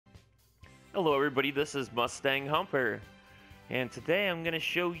Hello everybody, this is MustangHumper, and today I'm going to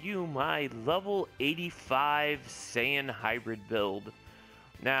show you my level 85 Saiyan Hybrid build.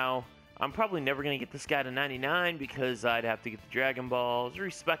 Now, I'm probably never going to get this guy to 99 because I'd have to get the Dragon Balls,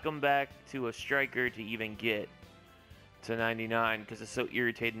 respec them back to a Striker to even get to 99 because it's so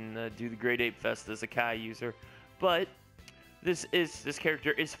irritating to do the Great Ape Fest as a Kai user. But this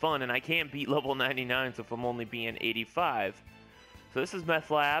character is fun, and I can't beat level 99 if I'm only being 85. So this is Meth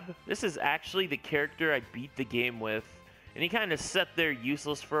Lab. This is actually the character I beat the game with. And he kind of sat there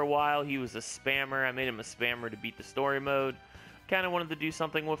useless for a while. He was a spammer. I made him a spammer to beat the story mode. Kind of wanted to do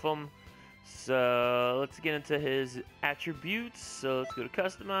something with him. So let's get into his attributes. So let's go to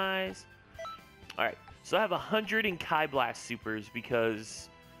Customize. Alright, so I have 100 in Kai Blast Supers because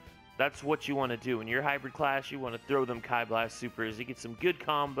that's what you want to do. In your hybrid class, you want to throw them Kai Blast Supers. You get some good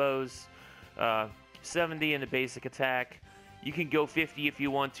combos. 70 in the basic attack. You can go 50 if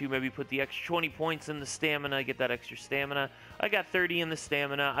you want to, maybe put the extra 20 points in the stamina, get that extra stamina. I got 30 in the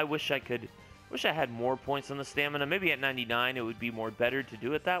stamina. I wish I had more points in the stamina. Maybe at 99 it would be more better to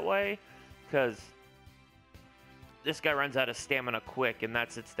do it that way, because this guy runs out of stamina quick, and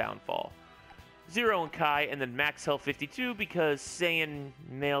that's its downfall. 0 in Kai, and then max health 52, because Saiyan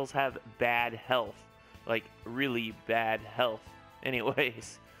males have bad health. Like, really bad health.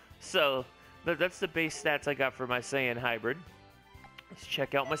 Anyways, so that's the base stats I got for my Saiyan Hybrid. Let's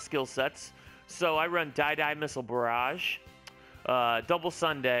check out my skill sets. So I run Die Missile Barrage, Double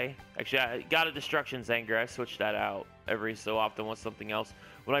Sunday. Actually, I got a Destruction's Anger. I switched that out every so often with something else.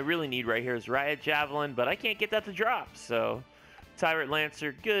 What I really need right here is Riot Javelin, but I can't get that to drop. So Tyrant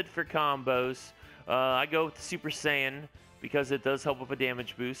Lancer, good for combos. I go with the Super Saiyan because it does help with a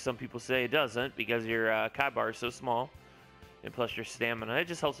damage boost. Some people say it doesn't because your Kai bar is so small. And plus your stamina. It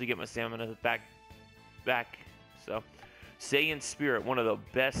just helps you get my stamina back. So, Saiyan Spirit, one of the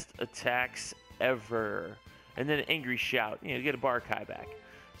best attacks ever. And then Angry Shout, get a bar Kai back.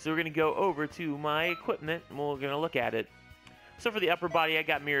 So we're going to go over to my equipment, and we're going to look at it. So for the upper body, I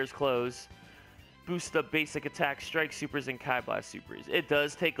got Mirror's Clothes. Boost up basic attack, Strike Supers, and Kai Blast Supers. It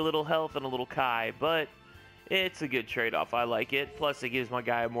does take a little health and a little Kai, but it's a good trade-off. I like it. Plus, it gives my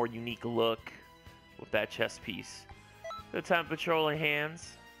guy a more unique look with that chest piece. The Time Patroller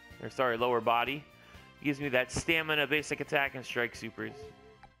hands, lower body, gives me that stamina, basic attack, and strike supers.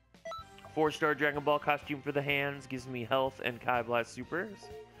 4-star Dragon Ball costume for the hands, gives me health and Kai Blast supers.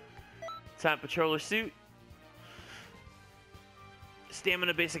 Time Patroller suit,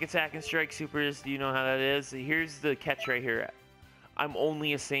 stamina, basic attack, and strike supers. Do you know how that is? Here's the catch right here. I'm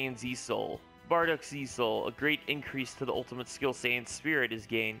only a Saiyan Z Soul. Bardock Z Soul, a great increase to the ultimate skill Saiyan Spirit is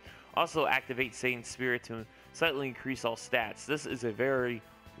gained. Also activate Saiyan Spirit to slightly increase all stats. This is a very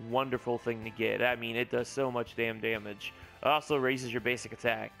wonderful thing to get. I mean, it does so much damn damage. It also raises your basic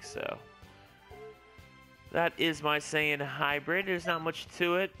attack, so that is my Saiyan Hybrid. There's not much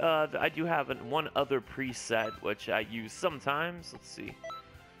to it. I do have one other preset, which I use sometimes. Let's see.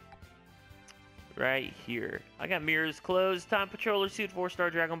 Right here. I got Mirror's Clothes, Time Patroller Suit, 4-star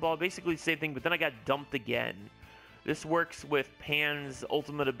Dragon Ball. Basically the same thing, but then I got dumped again. This works with Pan's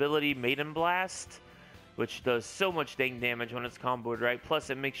ultimate ability, Maiden Blast, which does so much dang damage when it's comboed right. Plus,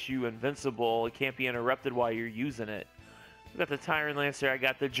 it makes you invincible. It can't be interrupted while you're using it. I got the Tyrant Lancer. I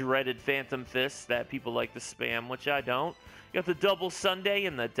got the dreaded Phantom Fist that people like to spam, which I don't. Got the Double Sunday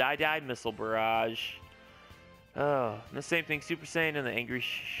and the Die Missile Barrage. Oh, and the same thing, Super Saiyan and the Angry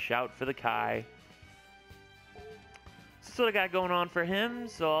Shout for the Kai. That's what I got going on for him,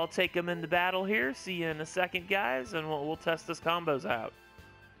 so I'll take him into battle here. See you in a second, guys, and we'll test his combos out.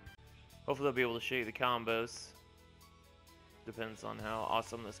 Hopefully I'll be able to show you the combos. Depends on how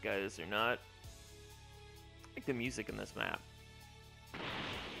awesome this guy is or not. I like the music in this map.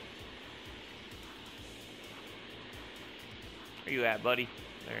 Where you at, buddy?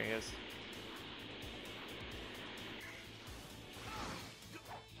 There he is.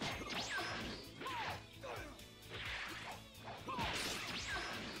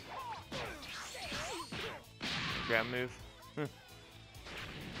 Grab move.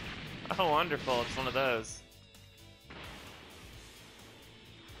 Oh, wonderful. It's one of those.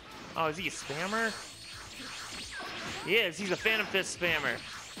 Oh, is he a spammer? He is. He's a Phantom Fist spammer.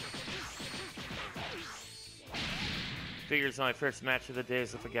 Figures my first match of the day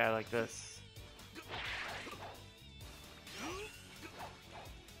is with a guy like this.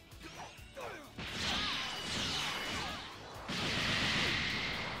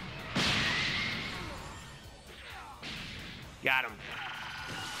 Got him.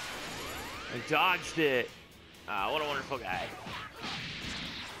 I dodged it. What a wonderful guy.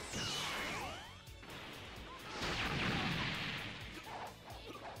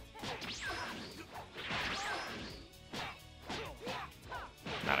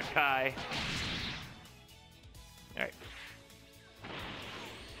 guy. Alright.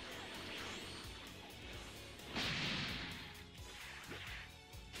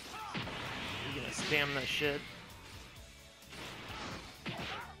 You gonna spam that shit?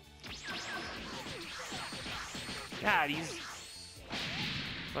 God, he's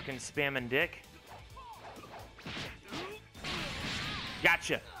fucking spamming dick.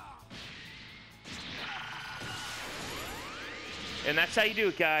 Gotcha. And that's how you do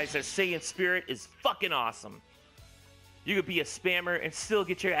it, guys. That Saiyan spirit is fucking awesome. You could be a spammer and still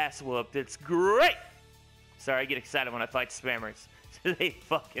get your ass whooped. It's great. Sorry, I get excited when I fight spammers. They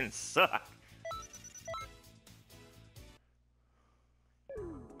fucking suck.